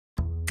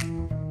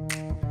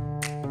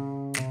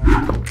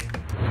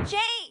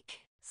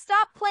Jake!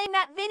 Stop playing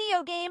that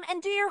video game and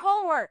do your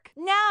homework,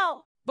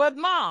 now! But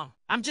Mom,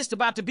 I'm just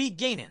about to beat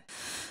gaining.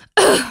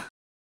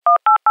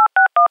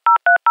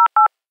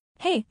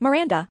 Hey,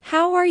 Miranda,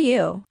 how are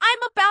you? I'm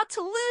about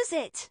to lose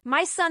it!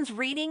 My son's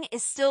reading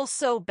is still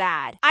so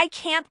bad. I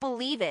can't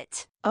believe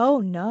it. Oh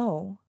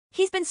no.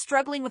 He's been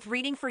struggling with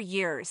reading for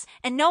years,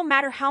 and no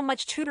matter how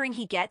much tutoring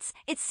he gets,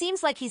 it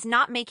seems like he's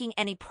not making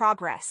any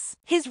progress.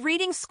 His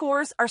reading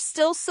scores are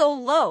still so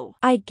low.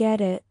 I get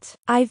it.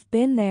 I've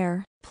been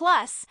there.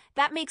 Plus,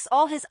 that makes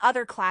all his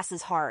other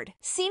classes hard.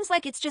 Seems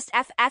like it's just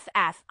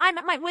FFF. I'm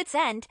at my wit's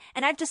end,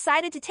 and I've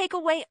decided to take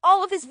away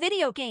all of his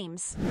video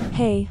games.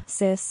 Hey,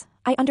 sis,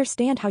 I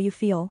understand how you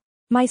feel.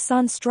 My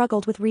son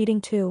struggled with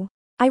reading too.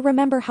 I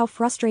remember how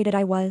frustrated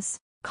I was.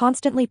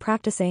 Constantly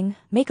practicing,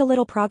 make a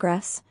little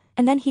progress,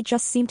 and then he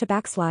just seemed to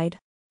backslide.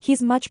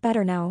 He's much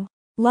better now.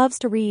 Loves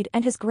to read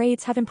and his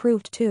grades have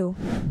improved too.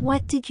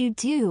 What did you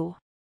do?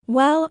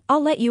 Well,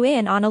 I'll let you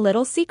in on a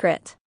little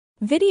secret.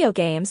 Video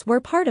games were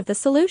part of the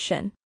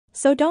solution.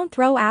 So don't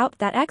throw out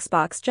that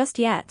Xbox just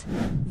yet.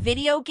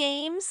 Video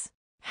games?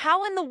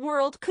 How in the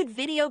world could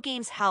video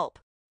games help?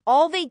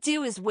 All they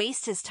do is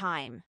waste his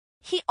time.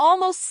 He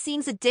almost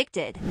seems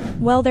addicted.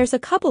 Well, there's a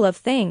couple of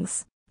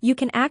things. You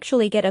can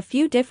actually get a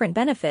few different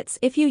benefits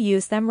if you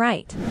use them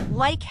right.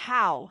 Like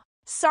how?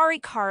 Sorry,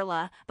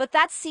 Carla, but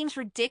that seems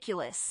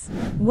ridiculous.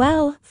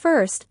 Well,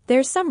 first,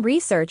 there's some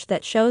research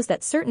that shows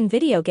that certain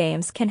video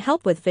games can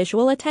help with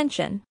visual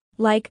attention.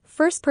 Like,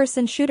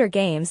 first-person shooter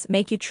games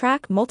make you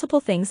track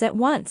multiple things at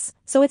once,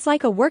 so it's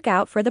like a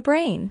workout for the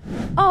brain.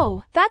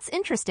 Oh, that's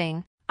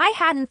interesting. I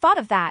hadn't thought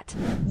of that.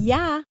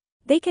 Yeah.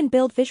 They can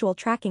build visual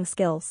tracking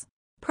skills.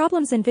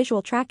 Problems in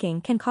visual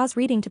tracking can cause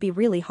reading to be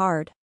really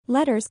hard.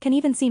 Letters can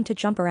even seem to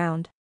jump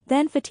around.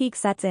 Then fatigue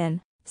sets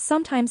in,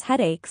 sometimes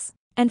headaches,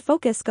 and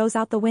focus goes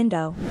out the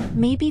window.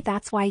 Maybe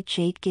that's why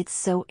Jake gets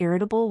so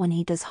irritable when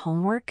he does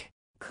homework?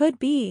 Could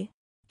be.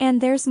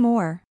 And there's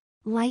more.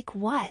 Like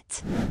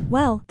what?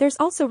 Well, there's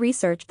also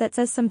research that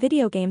says some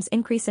video games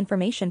increase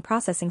information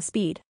processing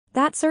speed.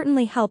 That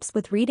certainly helps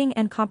with reading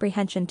and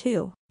comprehension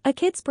too. A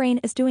kid's brain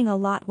is doing a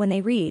lot when they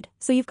read,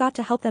 so you've got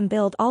to help them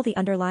build all the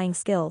underlying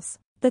skills.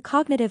 The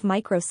cognitive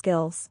micro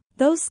skills.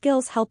 Those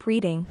skills help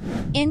reading.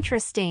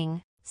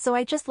 Interesting. So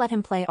I just let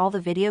him play all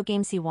the video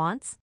games he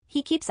wants?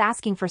 He keeps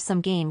asking for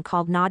some game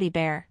called Naughty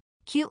Bear.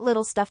 Cute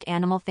little stuffed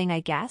animal thing, I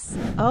guess?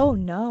 Oh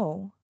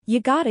no. You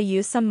gotta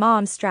use some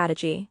mom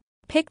strategy.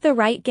 Pick the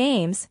right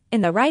games,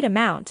 in the right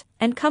amount,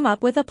 and come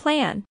up with a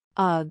plan.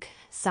 Ugh,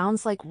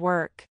 sounds like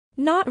work.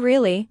 Not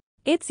really.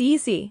 It's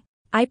easy.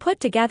 I put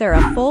together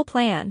a full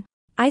plan.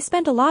 I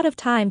spent a lot of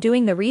time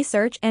doing the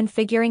research and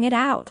figuring it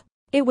out.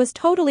 It was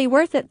totally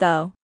worth it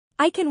though.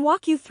 I can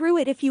walk you through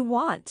it if you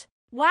want.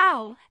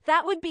 Wow,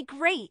 that would be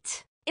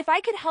great. If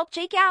I could help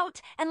Jake out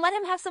and let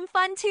him have some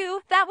fun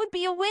too, that would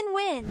be a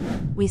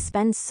win-win. We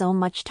spend so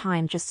much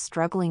time just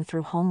struggling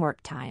through homework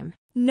time.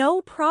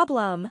 No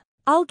problem.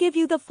 I'll give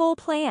you the full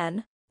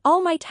plan.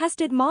 All my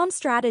tested mom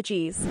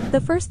strategies.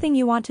 The first thing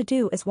you want to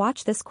do is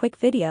watch this quick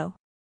video.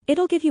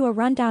 It'll give you a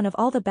rundown of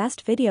all the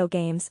best video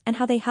games and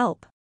how they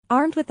help.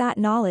 Armed with that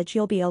knowledge,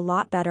 you'll be a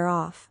lot better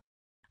off.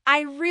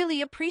 I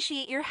really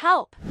appreciate your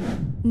help.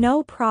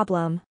 No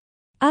problem.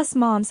 Us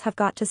moms have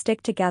got to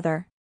stick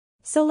together.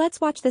 So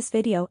let's watch this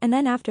video and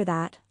then after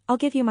that, I'll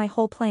give you my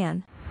whole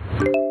plan.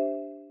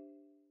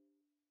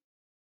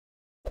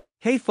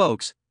 Hey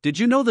folks, did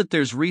you know that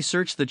there's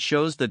research that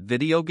shows that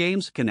video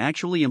games can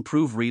actually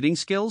improve reading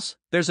skills?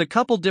 There's a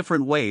couple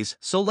different ways,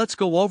 so let's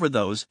go over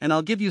those and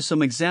I'll give you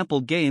some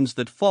example games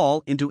that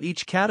fall into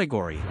each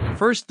category.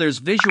 First, there's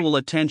visual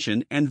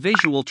attention and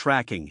visual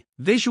tracking.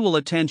 Visual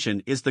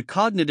attention is the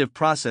cognitive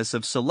process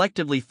of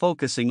selectively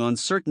focusing on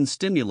certain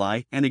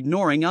stimuli and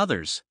ignoring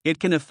others. It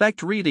can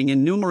affect reading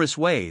in numerous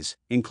ways,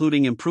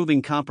 including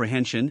improving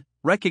comprehension,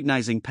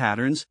 recognizing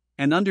patterns,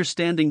 and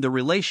understanding the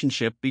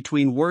relationship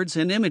between words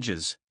and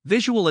images.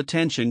 Visual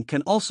attention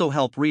can also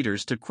help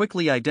readers to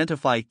quickly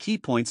identify key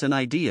points and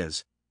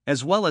ideas,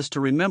 as well as to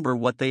remember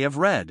what they have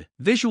read.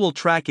 Visual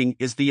tracking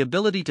is the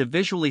ability to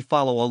visually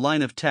follow a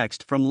line of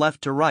text from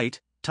left to right,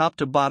 top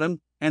to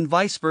bottom, and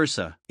vice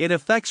versa. It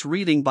affects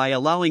reading by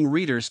allowing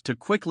readers to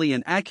quickly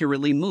and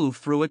accurately move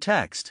through a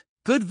text.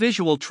 Good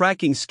visual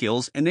tracking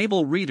skills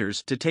enable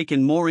readers to take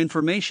in more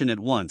information at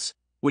once,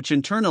 which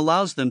in turn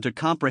allows them to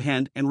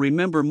comprehend and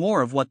remember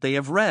more of what they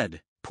have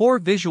read. Poor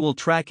visual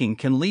tracking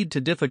can lead to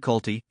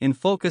difficulty in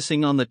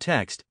focusing on the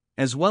text,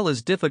 as well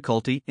as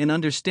difficulty in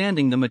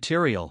understanding the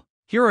material.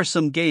 Here are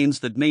some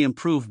games that may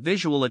improve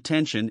visual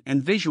attention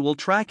and visual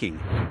tracking.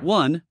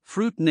 1.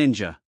 Fruit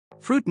Ninja.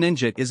 Fruit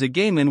Ninja is a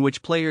game in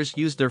which players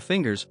use their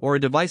fingers or a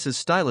device's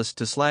stylus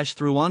to slash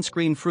through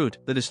on-screen fruit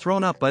that is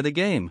thrown up by the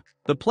game.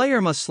 The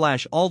player must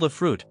slash all the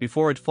fruit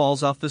before it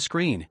falls off the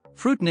screen.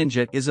 Fruit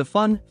Ninja is a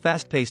fun,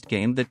 fast-paced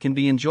game that can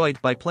be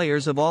enjoyed by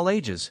players of all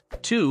ages.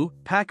 2.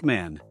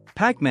 Pac-Man.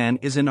 Pac-Man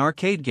is an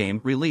arcade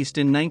game released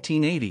in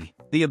 1980.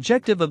 The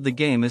objective of the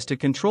game is to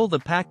control the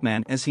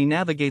Pac-Man as he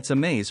navigates a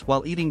maze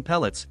while eating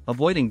pellets,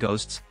 avoiding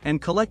ghosts,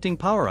 and collecting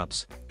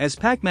power-ups. As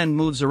Pac-Man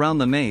moves around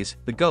the maze,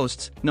 the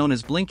ghosts, known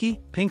as Blinky,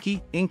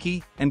 Pinky,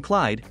 Inky, and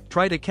Clyde,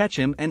 try to catch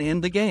him and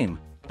end the game.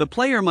 The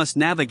player must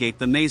navigate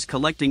the maze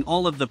collecting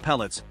all of the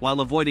pellets while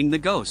avoiding the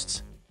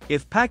ghosts.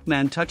 If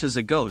Pac-Man touches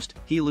a ghost,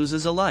 he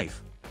loses a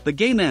life. The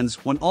game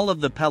ends when all of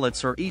the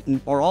pellets are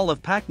eaten or all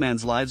of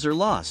Pac-Man's lives are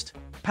lost.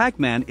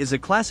 Pac-Man is a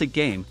classic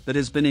game that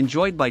has been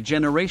enjoyed by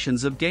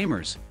generations of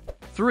gamers.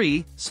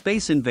 3.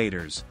 Space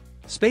Invaders.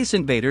 Space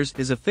Invaders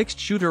is a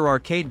fixed-shooter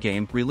arcade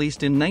game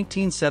released in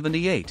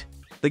 1978.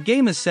 The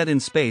game is set in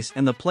space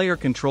and the player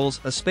controls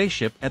a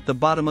spaceship at the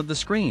bottom of the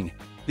screen.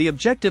 The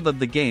objective of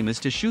the game is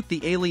to shoot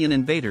the alien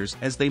invaders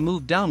as they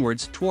move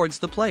downwards towards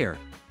the player.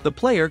 The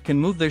player can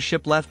move their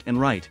ship left and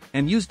right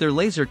and use their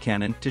laser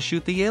cannon to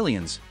shoot the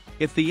aliens.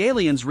 If the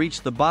aliens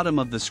reach the bottom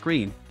of the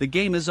screen, the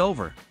game is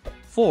over.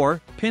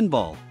 4.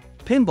 Pinball.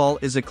 Pinball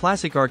is a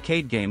classic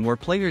arcade game where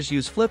players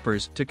use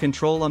flippers to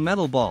control a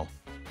metal ball.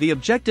 The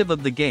objective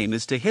of the game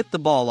is to hit the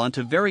ball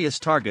onto various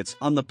targets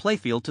on the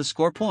playfield to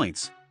score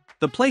points.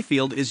 The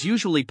playfield is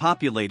usually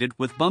populated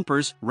with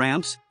bumpers,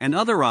 ramps, and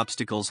other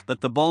obstacles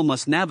that the ball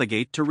must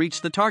navigate to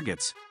reach the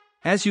targets.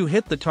 As you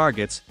hit the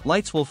targets,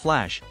 lights will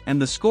flash,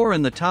 and the score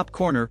in the top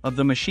corner of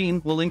the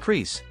machine will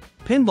increase.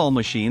 Pinball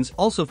machines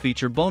also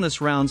feature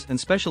bonus rounds and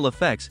special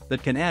effects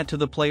that can add to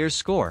the player's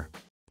score.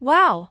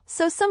 Wow,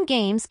 so some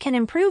games can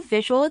improve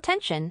visual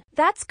attention.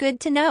 That's good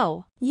to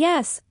know.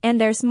 Yes,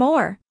 and there's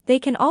more. They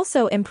can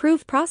also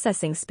improve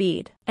processing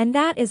speed, and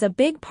that is a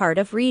big part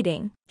of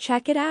reading.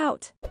 Check it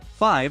out.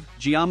 5.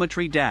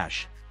 Geometry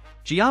Dash.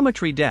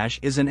 Geometry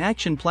Dash is an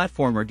action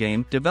platformer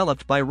game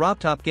developed by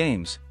Robtop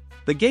Games.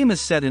 The game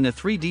is set in a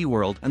 3D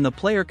world and the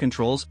player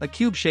controls a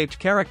cube-shaped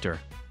character.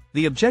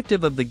 The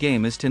objective of the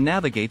game is to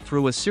navigate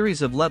through a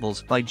series of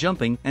levels by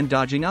jumping and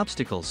dodging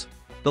obstacles.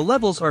 The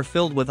levels are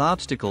filled with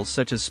obstacles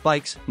such as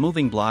spikes,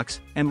 moving blocks,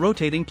 and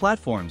rotating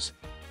platforms.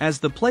 As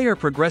the player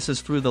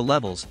progresses through the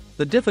levels,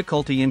 the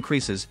difficulty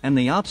increases and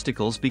the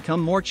obstacles become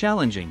more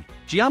challenging.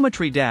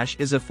 Geometry Dash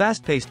is a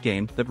fast-paced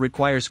game that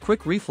requires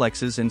quick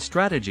reflexes and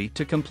strategy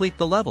to complete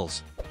the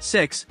levels.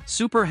 6.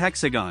 Super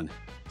Hexagon.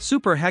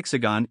 Super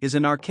Hexagon is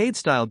an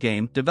arcade-style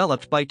game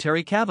developed by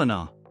Terry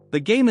Kavanagh. The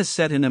game is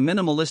set in a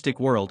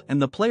minimalistic world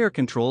and the player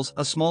controls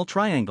a small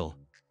triangle.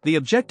 The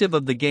objective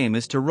of the game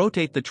is to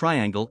rotate the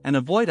triangle and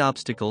avoid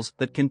obstacles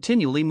that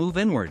continually move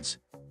inwards.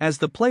 As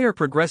the player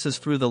progresses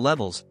through the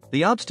levels,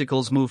 the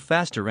obstacles move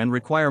faster and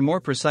require more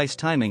precise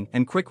timing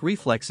and quick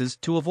reflexes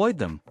to avoid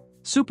them.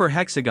 Super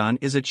Hexagon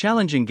is a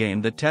challenging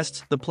game that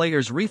tests the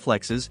player's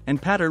reflexes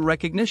and pattern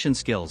recognition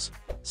skills.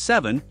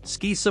 7.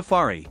 Ski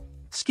Safari.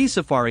 Ski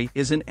Safari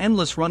is an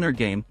endless runner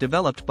game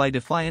developed by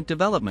Defiant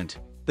Development.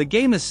 The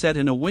game is set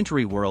in a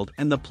wintry world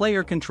and the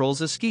player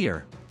controls a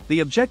skier. The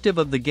objective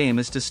of the game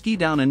is to ski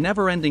down a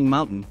never-ending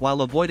mountain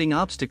while avoiding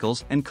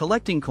obstacles and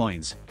collecting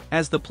coins.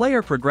 As the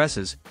player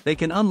progresses, they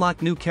can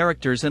unlock new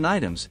characters and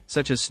items,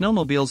 such as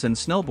snowmobiles and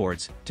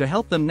snowboards, to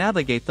help them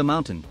navigate the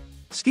mountain.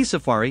 Ski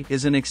Safari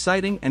is an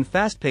exciting and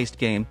fast-paced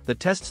game that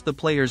tests the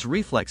player's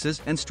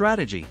reflexes and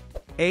strategy.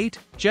 8.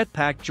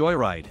 Jetpack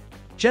Joyride.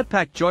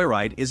 Jetpack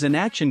Joyride is an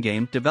action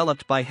game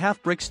developed by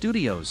Half Brick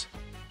Studios.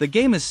 The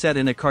game is set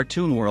in a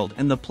cartoon world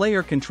and the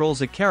player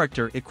controls a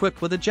character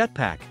equipped with a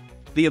jetpack.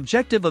 The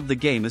objective of the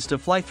game is to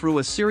fly through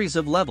a series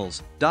of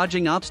levels,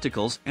 dodging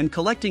obstacles and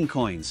collecting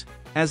coins.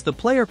 As the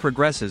player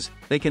progresses,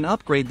 they can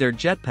upgrade their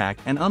jetpack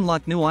and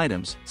unlock new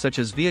items, such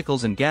as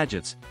vehicles and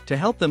gadgets, to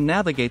help them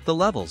navigate the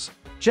levels.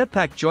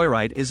 Jetpack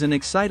Joyride is an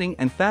exciting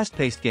and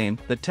fast-paced game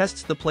that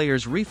tests the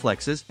player's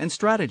reflexes and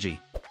strategy.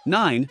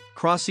 9.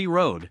 Crossy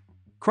Road.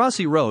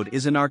 Crossy Road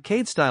is an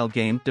arcade-style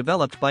game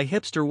developed by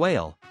Hipster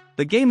Whale.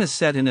 The game is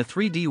set in a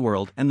 3D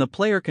world and the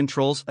player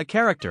controls a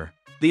character.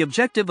 The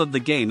objective of the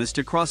game is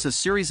to cross a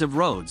series of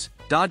roads,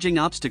 dodging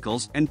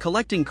obstacles and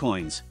collecting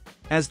coins.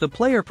 As the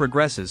player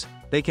progresses,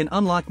 they can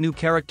unlock new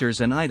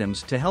characters and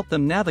items to help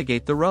them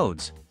navigate the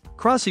roads.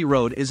 Crossy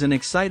Road is an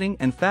exciting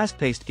and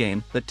fast-paced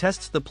game that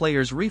tests the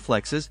player's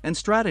reflexes and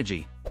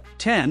strategy.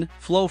 10.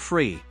 Flow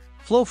Free.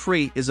 Flow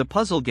Free is a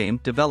puzzle game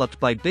developed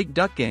by Big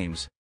Duck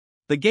Games.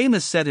 The game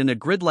is set in a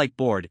grid-like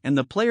board and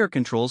the player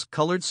controls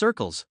colored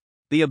circles.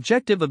 The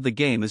objective of the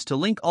game is to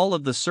link all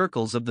of the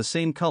circles of the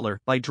same color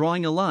by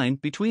drawing a line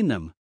between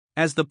them.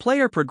 As the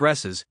player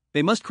progresses,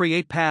 they must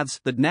create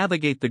paths that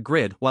navigate the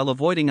grid while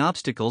avoiding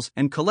obstacles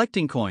and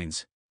collecting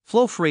coins.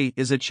 Flow Free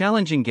is a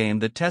challenging game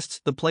that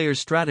tests the player's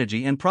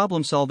strategy and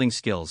problem-solving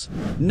skills.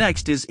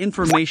 Next is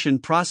information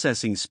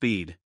processing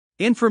speed.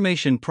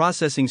 Information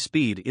processing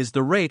speed is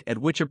the rate at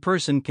which a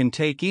person can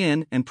take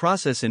in and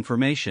process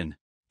information.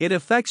 It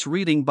affects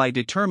reading by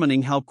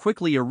determining how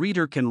quickly a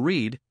reader can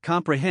read,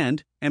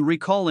 comprehend, and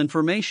recall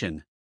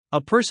information. A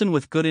person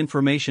with good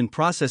information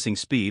processing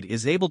speed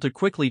is able to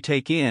quickly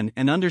take in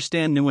and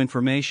understand new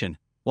information,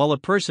 while a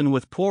person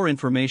with poor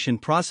information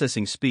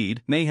processing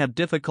speed may have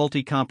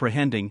difficulty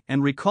comprehending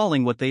and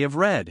recalling what they have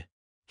read.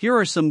 Here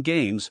are some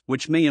games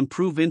which may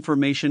improve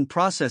information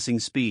processing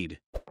speed.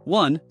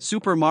 1.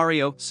 Super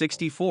Mario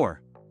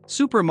 64.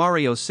 Super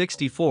Mario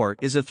 64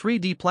 is a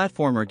 3D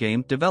platformer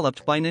game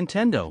developed by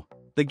Nintendo.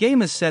 The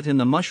game is set in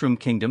the Mushroom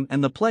Kingdom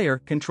and the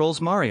player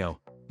controls Mario.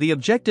 The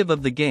objective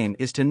of the game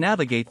is to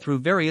navigate through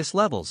various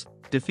levels,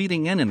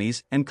 defeating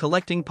enemies and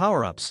collecting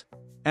power-ups.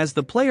 As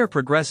the player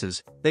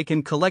progresses, they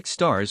can collect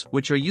stars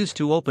which are used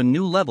to open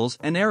new levels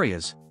and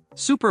areas.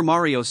 Super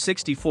Mario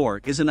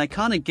 64 is an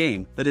iconic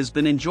game that has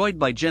been enjoyed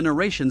by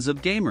generations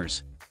of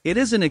gamers. It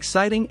is an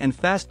exciting and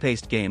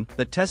fast-paced game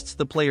that tests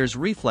the player's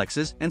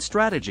reflexes and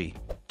strategy.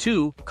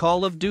 2.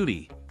 Call of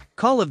Duty.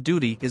 Call of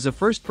Duty is a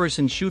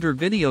first-person shooter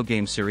video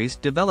game series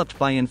developed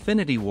by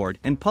Infinity Ward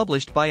and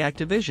published by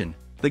Activision.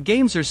 The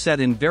games are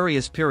set in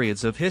various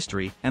periods of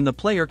history and the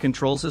player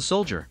controls a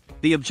soldier.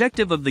 The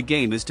objective of the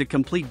game is to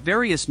complete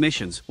various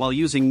missions while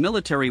using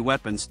military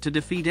weapons to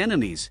defeat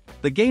enemies.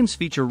 The games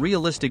feature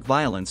realistic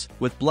violence,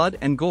 with blood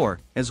and gore,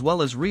 as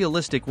well as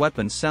realistic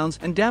weapon sounds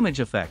and damage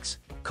effects.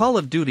 Call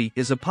of Duty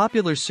is a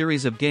popular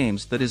series of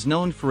games that is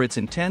known for its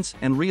intense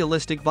and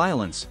realistic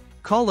violence.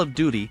 Call of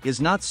Duty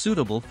is not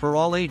suitable for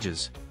all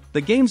ages.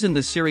 The games in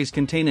this series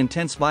contain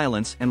intense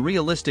violence and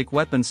realistic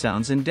weapon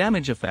sounds and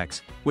damage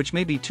effects, which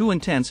may be too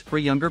intense for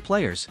younger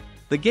players.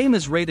 The game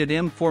is rated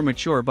M for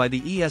mature by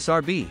the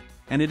ESRB,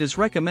 and it is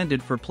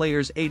recommended for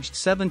players aged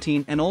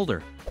 17 and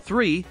older.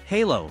 3.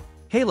 Halo.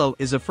 Halo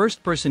is a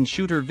first-person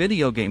shooter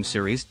video game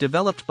series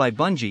developed by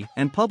Bungie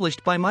and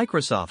published by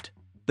Microsoft.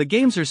 The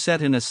games are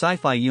set in a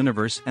sci-fi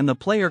universe and the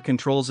player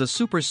controls a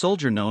super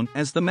soldier known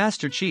as the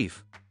Master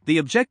Chief. The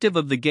objective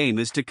of the game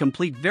is to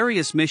complete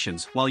various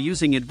missions while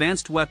using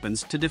advanced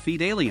weapons to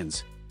defeat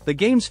aliens. The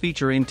games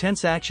feature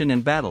intense action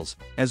and battles,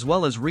 as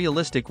well as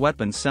realistic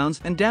weapon sounds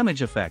and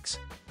damage effects.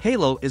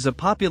 Halo is a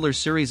popular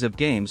series of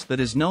games that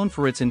is known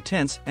for its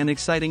intense and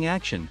exciting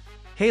action.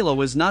 Halo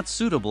is not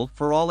suitable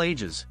for all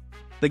ages.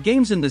 The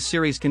games in this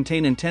series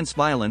contain intense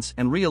violence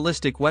and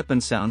realistic weapon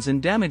sounds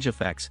and damage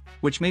effects,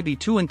 which may be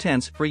too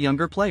intense for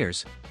younger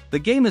players. The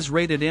game is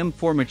rated M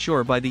for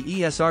mature by the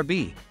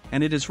ESRB,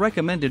 and it is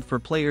recommended for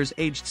players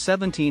aged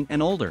 17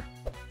 and older.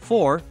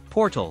 4.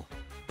 Portal.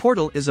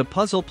 Portal is a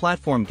puzzle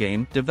platform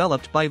game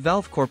developed by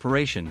Valve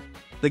Corporation.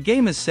 The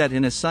game is set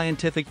in a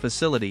scientific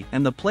facility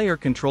and the player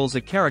controls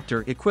a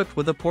character equipped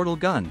with a portal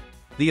gun.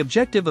 The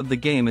objective of the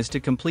game is to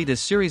complete a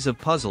series of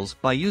puzzles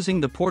by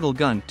using the portal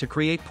gun to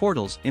create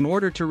portals in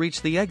order to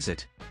reach the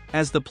exit.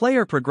 As the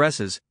player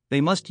progresses,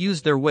 they must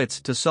use their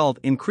wits to solve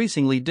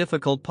increasingly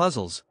difficult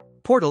puzzles.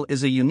 Portal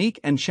is a unique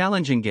and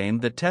challenging game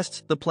that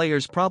tests the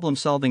player's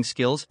problem-solving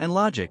skills and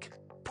logic.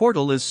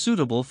 Portal is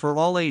suitable for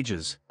all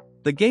ages.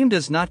 The game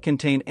does not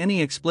contain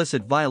any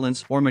explicit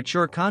violence or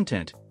mature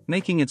content,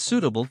 making it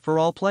suitable for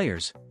all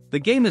players. The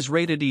game is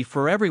rated E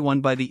for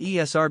everyone by the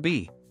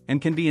ESRB,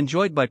 and can be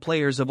enjoyed by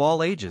players of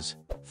all ages.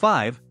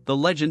 5. The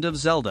Legend of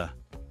Zelda.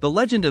 The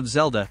Legend of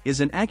Zelda is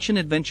an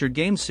action-adventure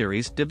game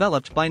series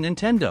developed by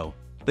Nintendo.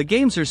 The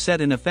games are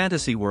set in a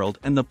fantasy world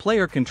and the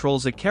player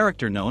controls a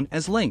character known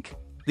as Link.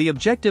 The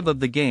objective of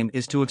the game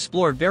is to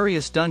explore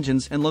various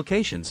dungeons and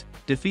locations,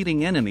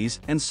 defeating enemies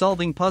and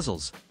solving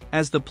puzzles.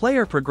 As the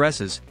player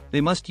progresses,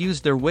 they must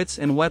use their wits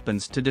and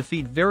weapons to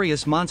defeat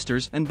various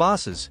monsters and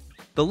bosses.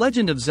 The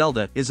Legend of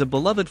Zelda is a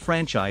beloved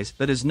franchise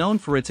that is known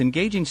for its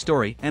engaging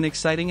story and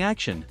exciting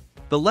action.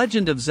 The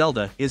Legend of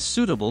Zelda is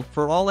suitable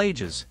for all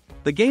ages.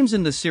 The games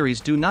in the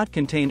series do not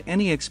contain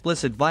any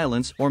explicit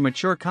violence or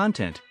mature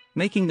content,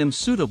 making them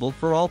suitable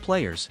for all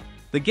players.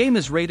 The game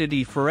is rated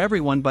E for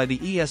everyone by the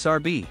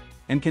ESRB,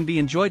 and can be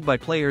enjoyed by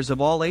players of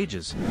all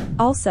ages.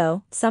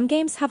 Also, some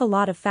games have a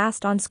lot of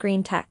fast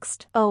on-screen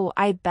text. Oh,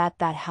 I bet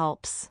that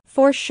helps.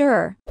 For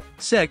sure.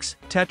 6.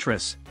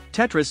 Tetris.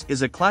 Tetris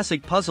is a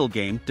classic puzzle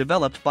game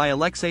developed by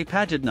Alexei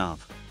Pajitnov.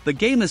 The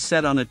game is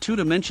set on a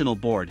two-dimensional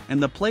board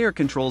and the player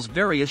controls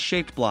various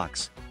shaped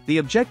blocks. The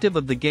objective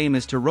of the game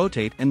is to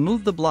rotate and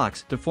move the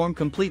blocks to form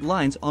complete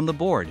lines on the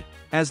board.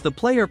 As the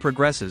player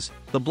progresses,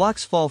 the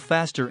blocks fall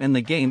faster and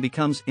the game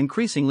becomes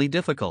increasingly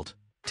difficult.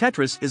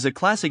 Tetris is a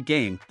classic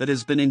game that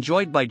has been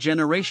enjoyed by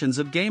generations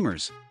of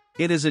gamers.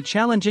 It is a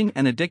challenging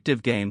and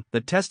addictive game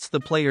that tests the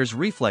player's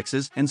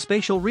reflexes and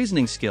spatial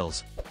reasoning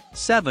skills.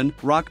 7.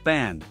 Rock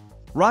Band.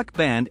 Rock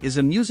Band is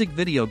a music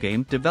video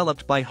game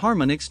developed by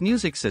Harmonix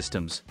Music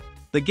Systems.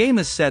 The game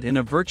is set in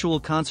a virtual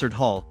concert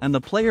hall and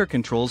the player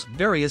controls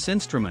various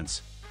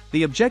instruments.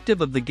 The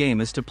objective of the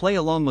game is to play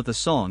along with a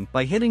song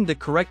by hitting the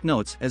correct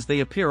notes as they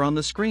appear on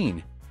the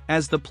screen.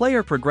 As the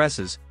player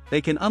progresses,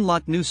 they can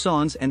unlock new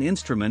songs and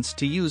instruments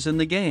to use in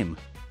the game.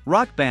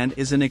 Rock Band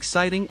is an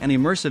exciting and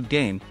immersive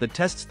game that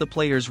tests the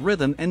player's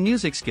rhythm and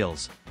music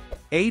skills.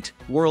 8.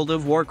 World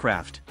of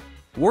Warcraft.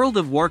 World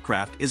of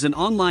Warcraft is an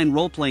online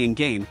role-playing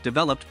game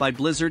developed by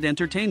Blizzard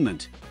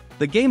Entertainment.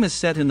 The game is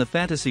set in the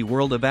fantasy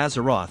world of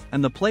Azeroth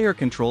and the player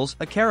controls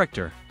a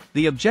character.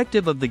 The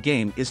objective of the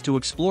game is to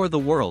explore the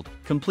world,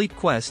 complete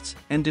quests,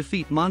 and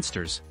defeat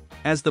monsters.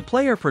 As the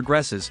player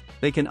progresses,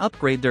 they can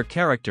upgrade their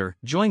character,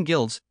 join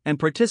guilds, and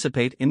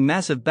participate in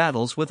massive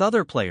battles with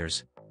other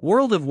players.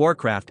 World of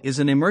Warcraft is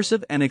an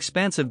immersive and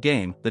expansive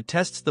game that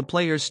tests the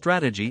player's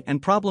strategy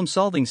and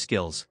problem-solving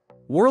skills.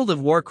 World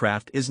of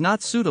Warcraft is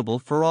not suitable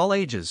for all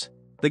ages.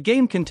 The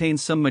game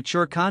contains some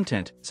mature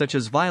content, such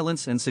as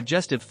violence and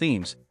suggestive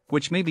themes,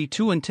 which may be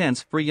too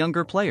intense for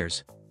younger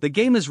players. The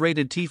game is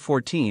rated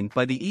T14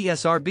 by the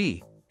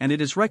ESRB, and it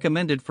is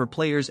recommended for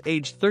players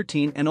aged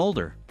 13 and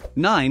older.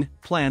 9.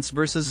 Plants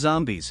vs.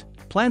 Zombies.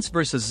 Plants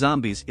vs.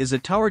 Zombies is a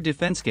tower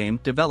defense game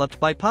developed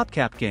by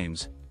PopCap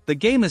Games. The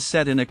game is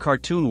set in a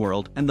cartoon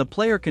world and the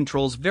player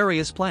controls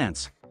various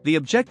plants. The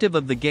objective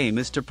of the game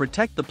is to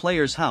protect the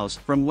player's house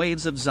from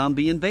waves of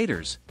zombie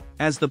invaders.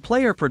 As the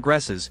player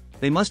progresses,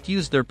 they must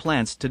use their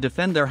plants to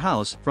defend their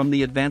house from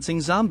the advancing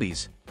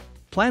zombies.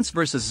 Plants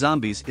vs.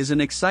 Zombies is an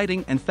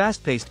exciting and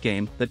fast-paced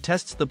game that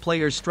tests the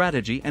player's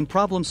strategy and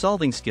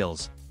problem-solving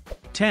skills.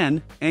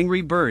 10.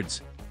 Angry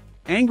Birds.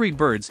 Angry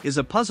Birds is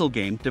a puzzle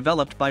game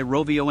developed by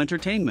Rovio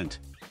Entertainment.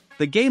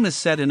 The game is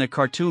set in a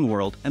cartoon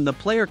world and the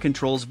player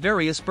controls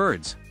various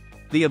birds.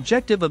 The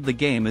objective of the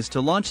game is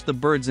to launch the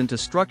birds into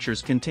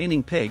structures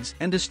containing pigs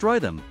and destroy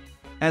them.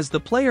 As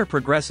the player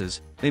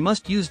progresses, they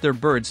must use their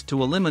birds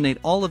to eliminate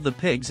all of the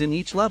pigs in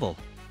each level.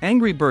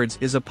 Angry Birds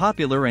is a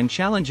popular and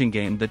challenging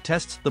game that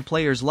tests the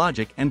player's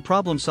logic and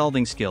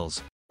problem-solving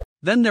skills.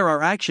 Then there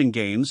are action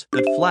games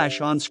that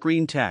flash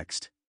on-screen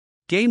text.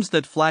 Games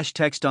that flash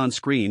text on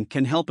screen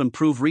can help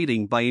improve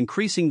reading by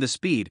increasing the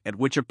speed at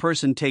which a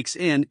person takes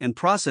in and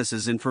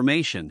processes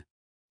information.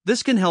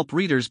 This can help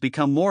readers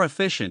become more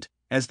efficient,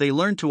 as they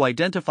learn to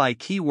identify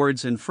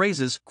keywords and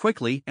phrases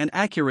quickly and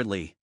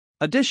accurately.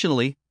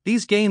 Additionally,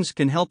 these games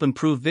can help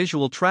improve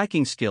visual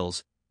tracking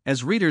skills,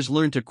 as readers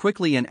learn to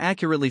quickly and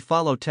accurately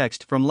follow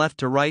text from left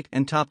to right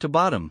and top to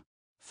bottom.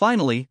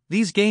 Finally,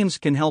 these games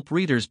can help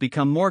readers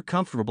become more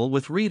comfortable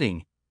with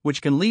reading,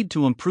 which can lead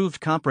to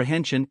improved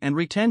comprehension and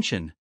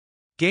retention.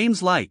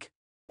 Games like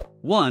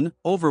 1.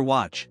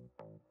 Overwatch.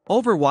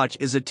 Overwatch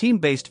is a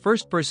team-based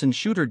first-person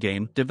shooter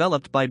game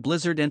developed by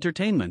Blizzard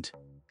Entertainment.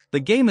 The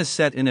game is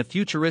set in a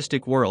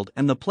futuristic world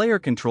and the player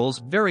controls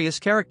various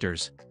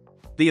characters.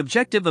 The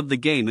objective of the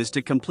game is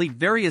to complete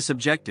various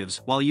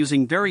objectives while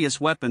using various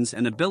weapons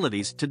and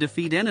abilities to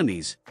defeat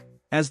enemies.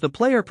 As the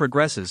player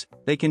progresses,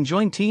 they can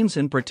join teams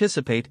and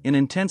participate in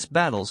intense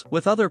battles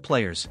with other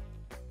players.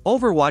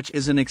 Overwatch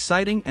is an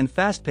exciting and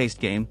fast-paced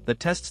game that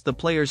tests the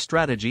player's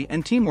strategy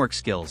and teamwork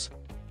skills.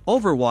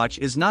 Overwatch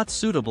is not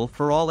suitable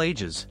for all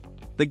ages.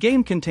 The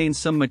game contains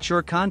some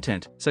mature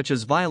content, such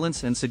as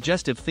violence and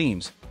suggestive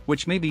themes,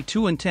 which may be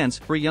too intense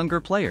for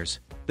younger players.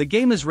 The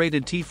game is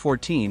rated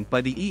T14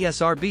 by the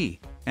ESRB,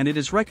 and it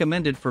is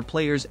recommended for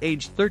players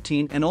aged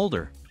 13 and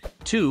older.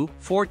 2.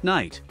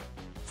 Fortnite.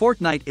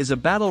 Fortnite is a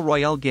battle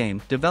royale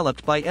game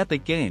developed by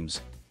Epic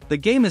Games. The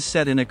game is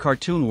set in a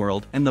cartoon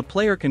world and the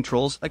player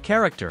controls a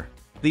character.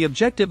 The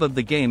objective of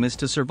the game is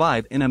to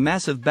survive in a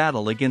massive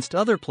battle against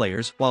other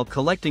players while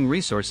collecting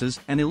resources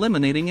and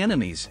eliminating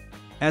enemies.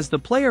 As the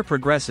player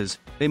progresses,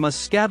 they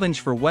must scavenge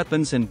for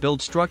weapons and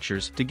build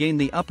structures to gain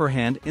the upper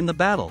hand in the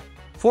battle.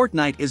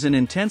 Fortnite is an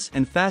intense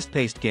and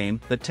fast-paced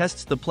game that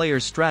tests the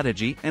player's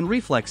strategy and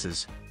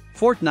reflexes.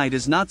 Fortnite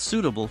is not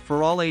suitable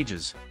for all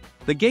ages.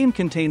 The game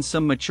contains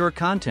some mature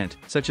content,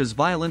 such as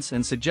violence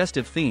and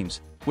suggestive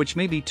themes, which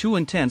may be too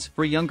intense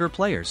for younger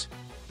players.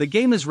 The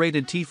game is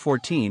rated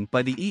T14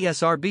 by the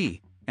ESRB,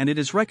 and it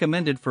is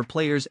recommended for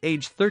players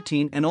aged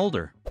 13 and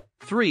older.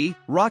 3.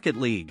 Rocket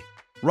League.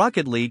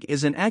 Rocket League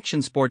is an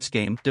action sports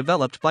game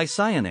developed by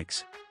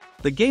Psyonix.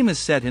 The game is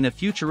set in a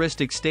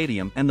futuristic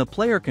stadium and the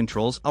player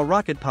controls a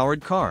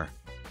rocket-powered car.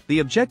 The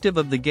objective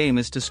of the game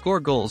is to score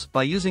goals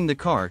by using the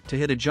car to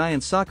hit a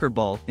giant soccer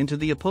ball into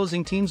the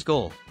opposing team's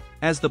goal.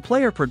 As the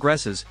player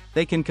progresses,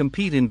 they can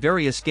compete in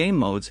various game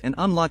modes and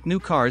unlock new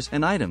cars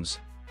and items.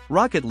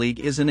 Rocket League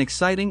is an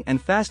exciting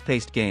and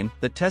fast-paced game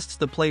that tests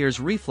the player's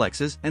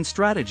reflexes and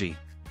strategy.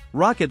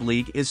 Rocket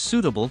League is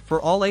suitable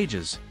for all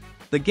ages.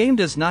 The game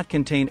does not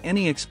contain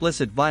any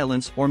explicit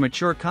violence or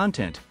mature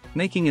content,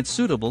 making it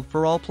suitable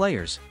for all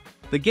players.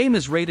 The game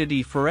is rated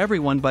E for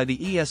everyone by the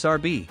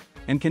ESRB,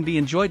 and can be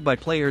enjoyed by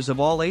players of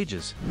all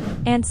ages.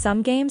 And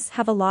some games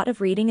have a lot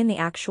of reading in the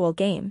actual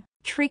game.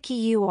 Tricky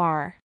you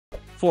are.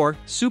 4.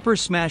 Super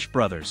Smash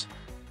Bros.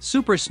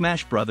 Super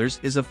Smash Bros.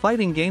 Is a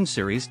fighting game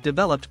series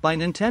developed by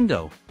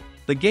Nintendo.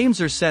 The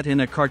games are set in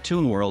a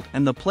cartoon world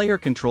and the player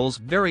controls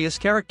various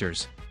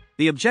characters.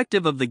 The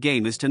objective of the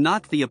game is to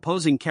knock the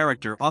opposing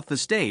character off the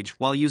stage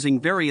while using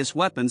various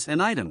weapons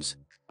and items.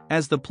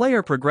 As the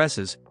player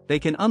progresses, they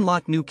can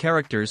unlock new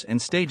characters and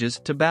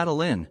stages to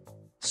battle in.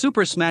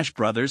 Super Smash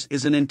Bros.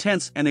 Is an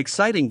intense and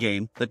exciting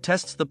game that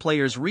tests the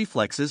player's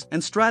reflexes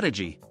and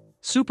strategy.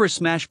 Super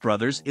Smash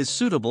Bros. Is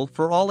suitable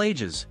for all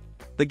ages.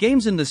 The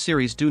games in the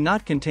series do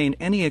not contain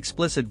any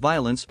explicit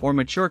violence or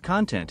mature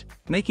content,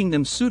 making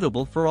them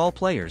suitable for all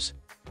players.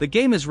 The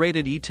game is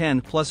rated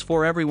E10+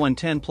 for everyone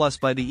 10+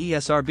 by the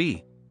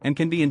ESRB, and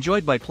can be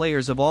enjoyed by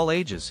players of all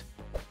ages.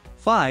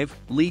 5.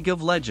 League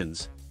of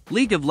Legends.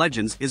 League of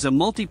Legends is a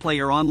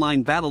multiplayer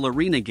online battle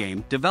arena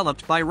game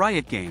developed by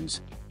Riot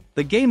Games.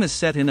 The game is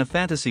set in a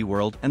fantasy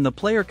world and the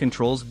player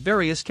controls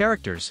various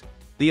characters.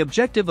 The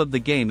objective of the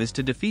game is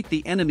to defeat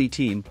the enemy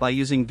team by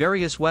using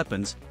various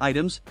weapons,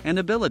 items, and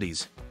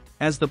abilities.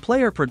 As the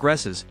player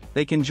progresses,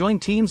 they can join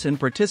teams and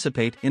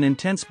participate in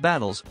intense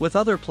battles with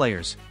other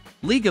players.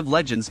 League of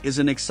Legends is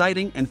an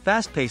exciting and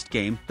fast-paced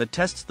game that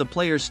tests the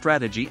player's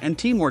strategy and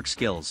teamwork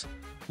skills.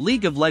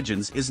 League of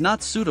Legends is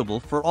not suitable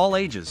for all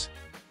ages.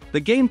 The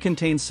game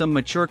contains some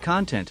mature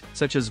content,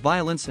 such as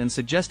violence and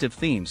suggestive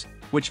themes,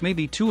 which may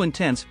be too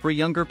intense for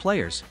younger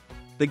players.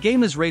 The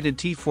game is rated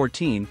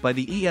T14 by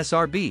the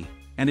ESRB,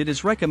 and it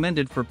is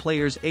recommended for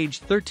players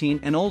aged 13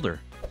 and older.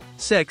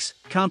 6.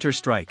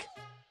 Counter-Strike.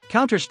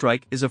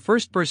 Counter-Strike is a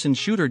first-person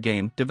shooter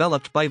game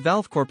developed by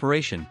Valve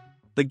Corporation.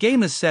 The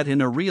game is set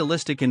in a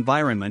realistic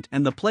environment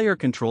and the player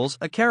controls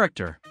a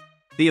character.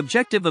 The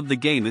objective of the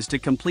game is to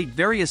complete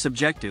various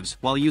objectives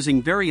while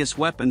using various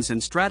weapons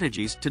and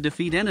strategies to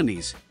defeat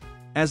enemies.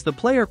 As the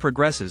player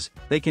progresses,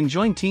 they can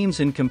join teams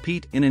and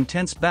compete in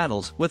intense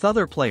battles with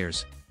other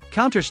players.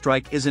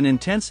 Counter-Strike is an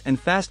intense and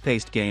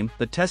fast-paced game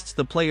that tests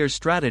the player's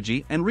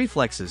strategy and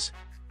reflexes.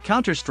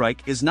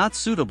 Counter-Strike is not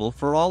suitable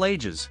for all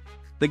ages.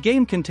 The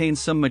game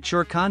contains some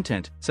mature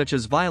content, such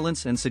as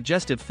violence and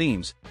suggestive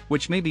themes,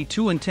 which may be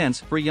too intense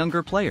for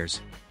younger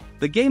players.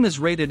 The game is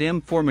rated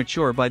M for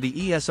mature by the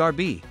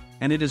ESRB,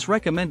 and it is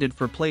recommended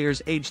for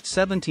players aged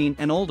 17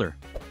 and older.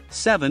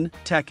 7.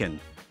 Tekken.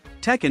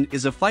 Tekken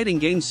is a fighting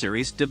game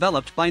series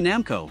developed by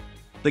Namco.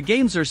 The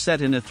games are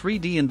set in a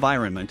 3D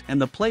environment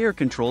and the player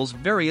controls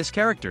various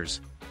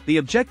characters. The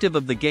objective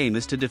of the game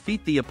is to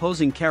defeat the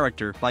opposing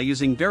character by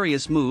using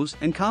various moves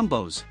and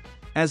combos.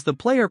 As the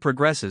player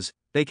progresses,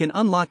 they can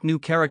unlock new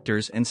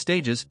characters and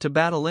stages to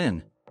battle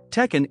in.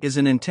 Tekken is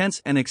an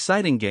intense and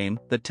exciting game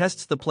that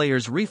tests the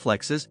player's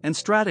reflexes and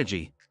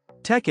strategy.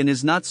 Tekken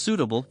is not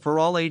suitable for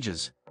all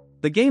ages.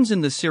 The games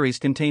in the series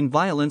contain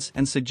violence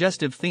and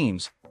suggestive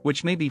themes,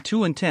 which may be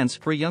too intense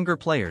for younger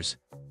players.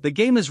 The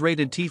game is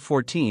rated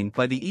T14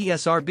 by the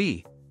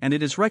ESRB, and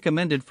it is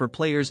recommended for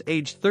players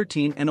aged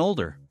 13 and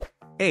older.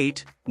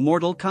 8.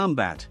 Mortal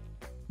Kombat.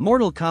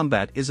 Mortal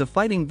Kombat is a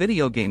fighting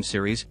video game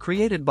series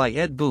created by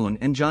Ed Boon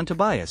and John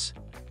Tobias.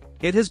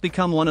 It has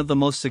become one of the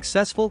most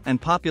successful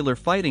and popular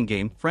fighting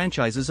game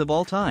franchises of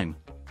all time.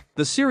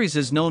 The series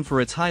is known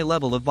for its high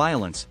level of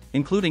violence,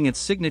 including its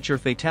signature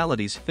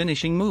fatalities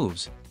finishing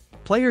moves.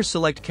 Players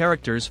select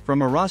characters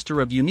from a roster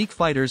of unique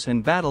fighters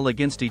and battle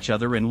against each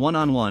other in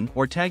one-on-one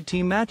or tag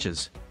team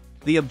matches.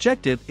 The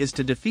objective is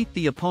to defeat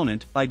the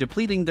opponent by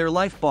depleting their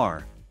life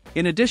bar.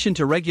 In addition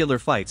to regular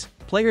fights,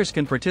 players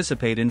can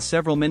participate in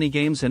several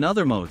mini-games and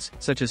other modes,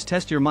 such as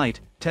Test Your Might,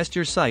 Test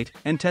Your Sight,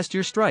 and Test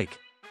Your Strike.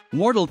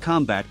 Mortal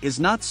Kombat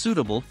is not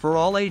suitable for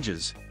all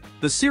ages.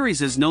 The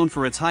series is known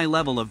for its high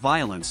level of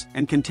violence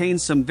and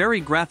contains some very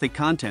graphic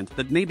content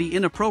that may be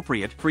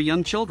inappropriate for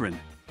young children.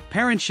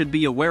 Parents should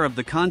be aware of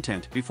the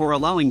content before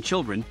allowing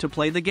children to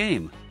play the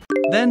game.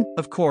 Then,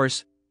 of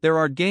course, there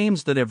are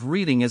games that have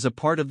reading as a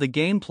part of the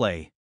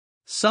gameplay.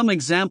 Some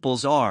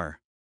examples are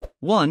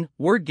 1.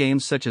 Word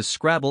games such as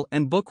Scrabble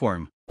and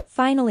Bookworm.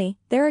 Finally,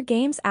 there are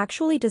games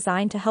actually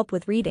designed to help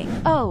with reading.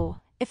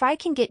 Oh, if I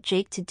can get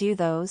Jake to do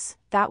those,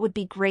 that would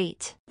be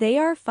great. They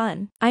are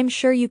fun. I'm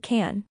sure you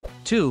can.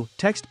 2.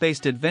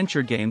 Text-based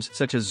adventure games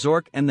such as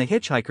Zork and the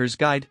Hitchhiker's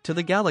Guide to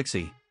the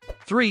Galaxy.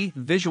 3.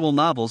 Visual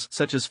novels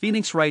such as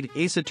Phoenix Wright,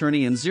 Ace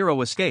Attorney and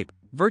Zero Escape,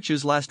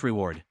 Virtue's Last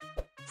Reward.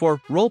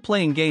 4.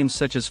 Role-playing games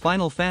such as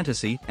Final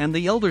Fantasy and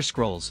The Elder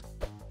Scrolls.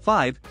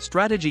 5.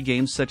 Strategy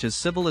games such as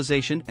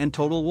Civilization and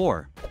Total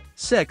War.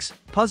 6.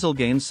 Puzzle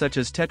games such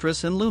as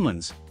Tetris and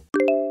Lumens.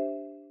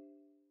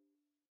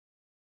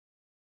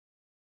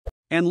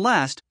 And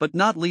last but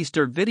not least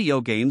are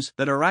video games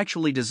that are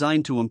actually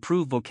designed to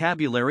improve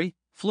vocabulary,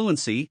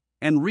 fluency,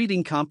 and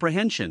reading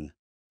comprehension.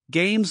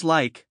 Games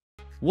like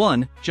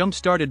 1.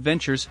 Jumpstart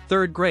Adventures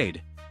 3rd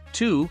grade.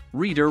 2.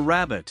 Reader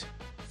Rabbit.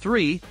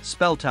 3.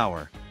 Spell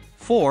Tower.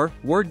 4.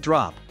 Word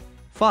Drop.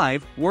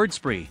 5. Word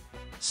Spree.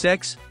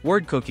 6.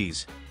 Word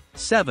Cookies.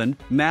 7.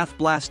 Math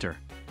Blaster.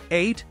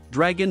 8.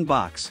 Dragon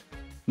Box.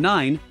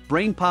 9.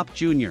 Brain Pop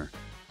Jr.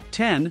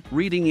 10.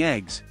 Reading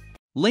Eggs.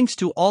 Links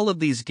to all of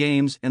these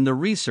games and the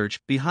research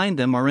behind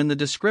them are in the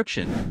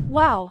description.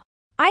 Wow,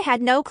 I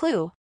had no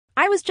clue.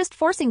 I was just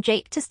forcing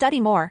Jake to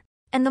study more,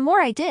 and the more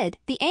I did,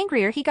 the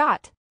angrier he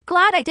got.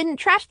 Glad I didn't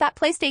trash that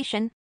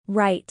PlayStation.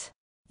 Right.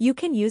 You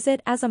can use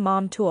it as a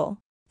mom tool.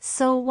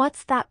 So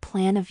what's that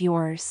plan of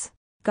yours?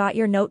 Got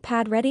your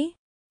notepad ready?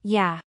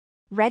 Yeah,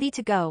 ready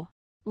to go.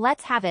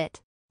 Let's have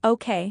it.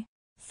 Okay.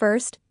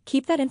 First,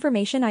 keep that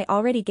information I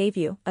already gave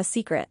you a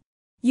secret.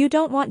 You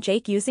don't want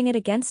Jake using it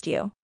against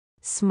you.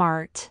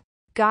 Smart.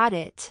 Got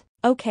it.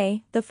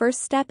 Okay, the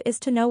first step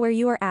is to know where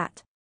you are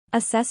at.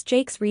 Assess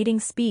Jake's reading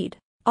speed.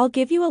 I'll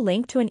give you a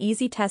link to an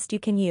easy test you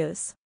can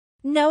use.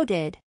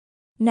 Noted.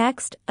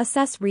 Next,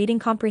 assess reading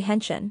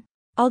comprehension.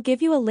 I'll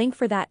give you a link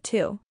for that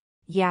too.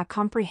 Yeah,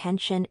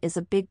 comprehension is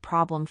a big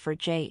problem for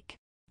Jake.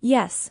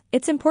 Yes,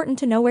 it's important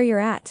to know where you're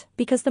at,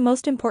 because the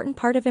most important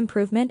part of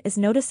improvement is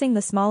noticing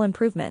the small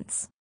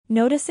improvements.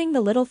 Noticing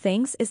the little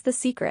things is the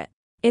secret.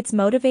 It's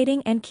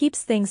motivating and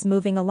keeps things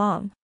moving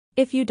along.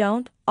 If you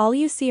don't, all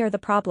you see are the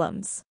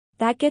problems.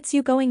 That gets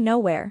you going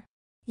nowhere.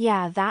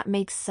 Yeah, that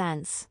makes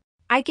sense.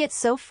 I get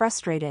so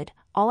frustrated.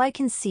 all I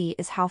can see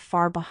is how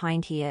far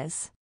behind he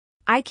is.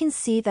 I can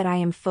see that I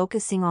am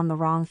focusing on the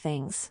wrong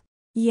things.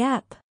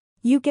 Yep.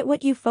 You get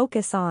what you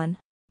focus on.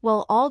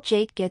 Well, all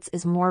Jake gets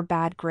is more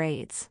bad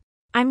grades.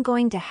 I'm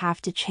going to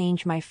have to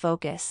change my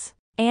focus.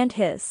 And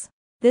his.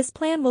 This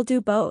plan will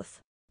do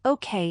both.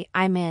 Okay,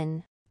 I'm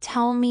in.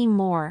 Tell me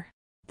more.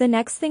 The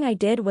next thing I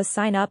did was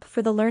sign up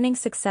for the Learning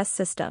Success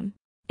System.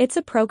 It's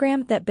a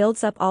program that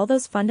builds up all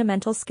those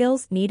fundamental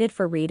skills needed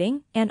for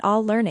reading and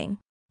all learning.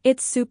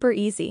 It's super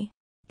easy.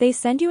 They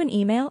send you an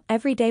email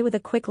every day with a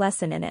quick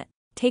lesson in it.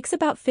 Takes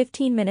about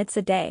 15 minutes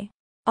a day.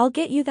 I'll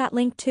get you that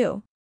link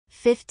too.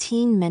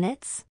 15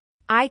 minutes?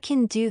 I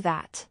can do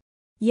that.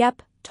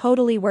 Yep,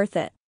 totally worth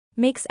it.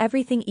 Makes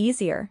everything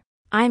easier.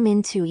 I'm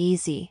into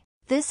easy.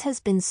 This has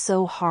been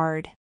so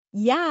hard.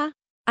 Yeah.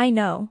 I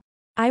know.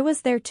 I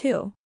was there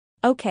too.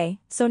 Okay,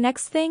 so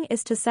next thing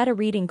is to set a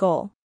reading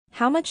goal.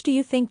 How much do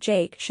you think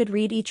Jake should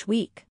read each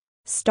week?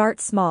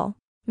 Start small.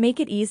 Make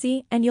it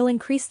easy and you'll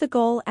increase the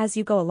goal as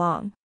you go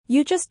along.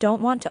 You just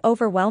don't want to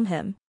overwhelm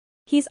him.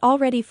 He's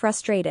already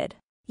frustrated.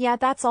 Yeah,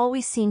 that's all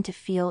we seem to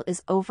feel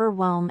is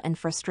overwhelm and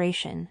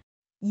frustration.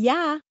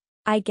 Yeah.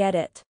 I get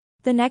it.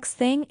 The next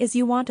thing is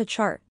you want a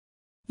chart.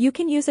 You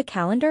can use a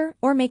calendar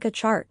or make a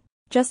chart.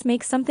 Just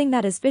make something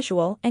that is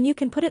visual and you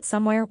can put it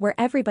somewhere where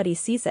everybody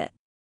sees it.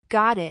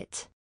 Got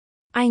it.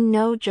 I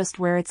know just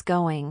where it's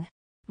going.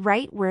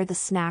 Right where the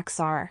snacks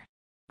are.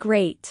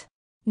 Great.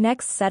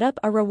 Next, set up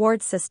a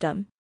reward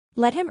system.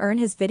 Let him earn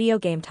his video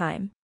game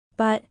time.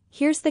 But,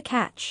 here's the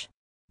catch.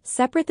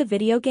 Separate the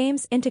video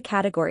games into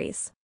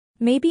categories.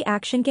 Maybe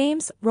action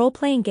games,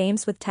 role-playing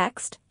games with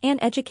text,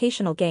 and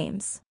educational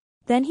games.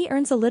 Then he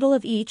earns a little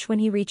of each when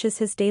he reaches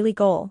his daily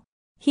goal.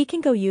 He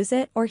can go use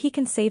it or he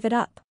can save it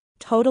up.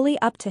 Totally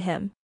up to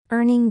him.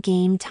 Earning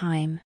game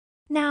time.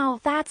 Now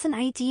that's an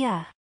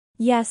idea.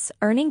 Yes,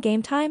 earning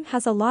game time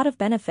has a lot of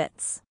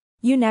benefits.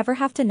 You never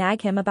have to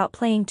nag him about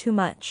playing too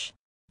much.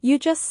 You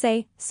just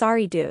say,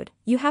 sorry dude,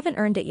 you haven't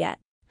earned it yet.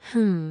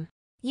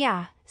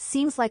 Yeah,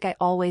 seems like I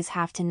always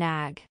have to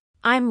nag.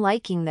 I'm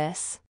liking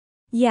this.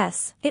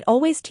 Yes, it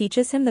always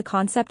teaches him the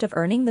concept of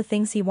earning the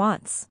things he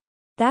wants.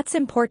 That's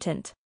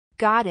important.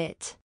 Got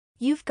it.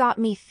 You've got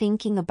me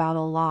thinking about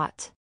a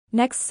lot.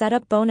 Next, set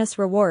up bonus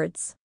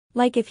rewards.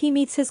 Like if he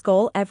meets his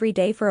goal every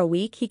day for a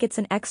week, he gets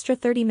an extra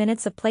 30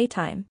 minutes of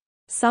playtime.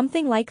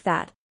 Something like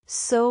that.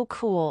 So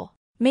cool.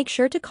 Make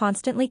sure to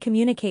constantly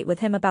communicate with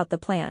him about the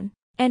plan.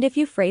 And if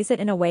you phrase it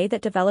in a way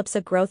that develops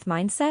a growth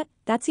mindset,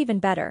 that's even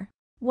better.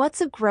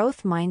 What's a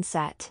growth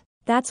mindset?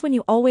 That's when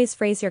you always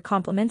phrase your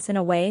compliments in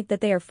a way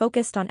that they are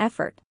focused on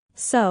effort.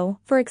 So,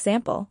 for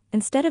example,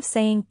 instead of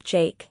saying,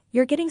 Jake,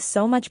 you're getting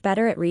so much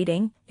better at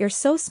reading, you're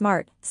so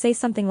smart, say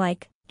something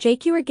like,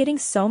 Jake, you are getting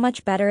so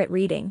much better at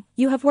reading,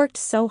 you have worked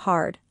so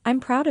hard, I'm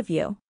proud of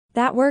you.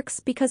 That works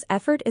because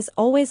effort is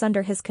always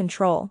under his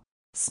control.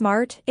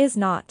 Smart is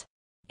not.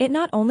 It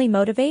not only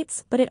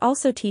motivates, but it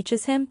also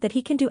teaches him that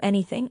he can do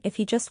anything if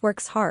he just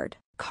works hard.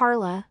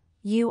 Carla,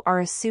 you are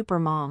a super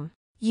mom.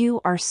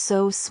 You are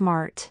so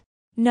smart.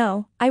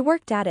 No, I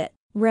worked at it.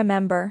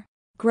 Remember.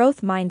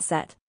 Growth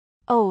mindset.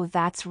 Oh,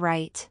 that's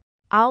right.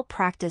 I'll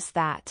practice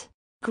that.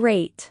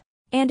 Great.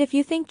 And if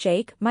you think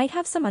Jake might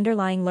have some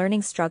underlying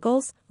learning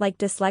struggles, like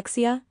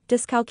dyslexia,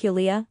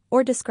 dyscalculia,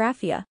 or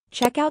dysgraphia,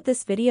 check out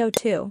this video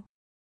too.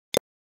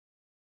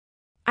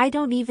 I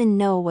don't even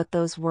know what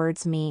those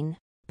words mean,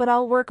 but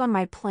I'll work on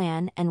my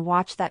plan and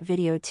watch that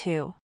video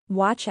too.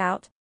 Watch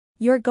out.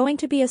 You're going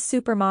to be a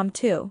super mom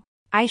too.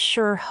 I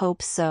sure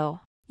hope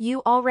so.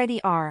 You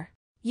already are.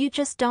 You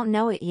just don't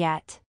know it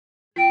yet.